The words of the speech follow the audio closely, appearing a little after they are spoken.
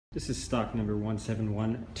This is stock number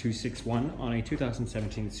 171261 on a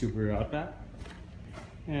 2017 Subaru Outback,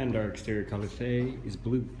 and our exterior color today is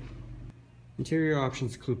blue. Interior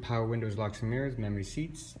options include power windows, locks and mirrors, memory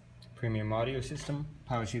seats, premium audio system,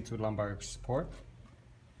 power seats with lumbar support,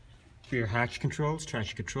 rear hatch controls,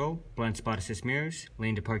 traction control, blind spot assist mirrors,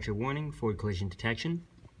 lane departure warning, forward collision detection,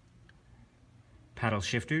 paddle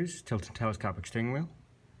shifters, tilt and telescopic steering wheel,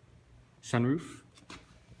 sunroof,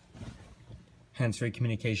 hands-free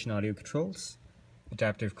communication audio controls,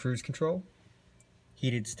 adaptive cruise control,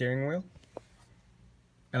 heated steering wheel,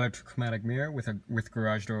 electrochromatic mirror with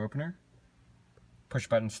garage door opener, push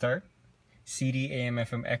button start, CD, AM,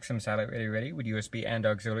 FM, XM satellite radio ready with USB and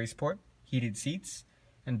auxiliary support, heated seats,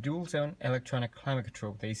 and dual zone electronic climate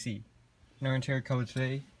control with AC. And our interior color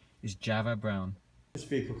today is Java Brown. This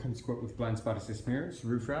vehicle comes equipped with blind spot assist mirrors,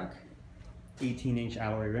 roof rack, 18-inch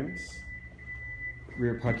alloy rims,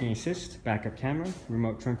 rear parking assist, backup camera,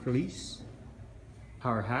 remote trunk release,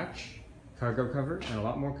 power hatch, cargo cover, and a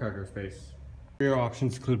lot more cargo space. Rear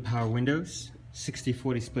options include power windows,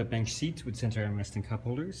 60/40 split bench seats with center armrest and cup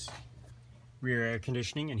holders, rear air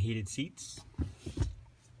conditioning and heated seats,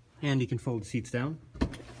 and you can fold the seats down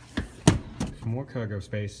for more cargo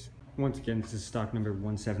space. Once again, this is stock number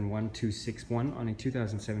 171261 on a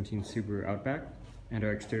 2017 Subaru Outback, and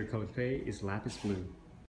our exterior color today is lapis blue.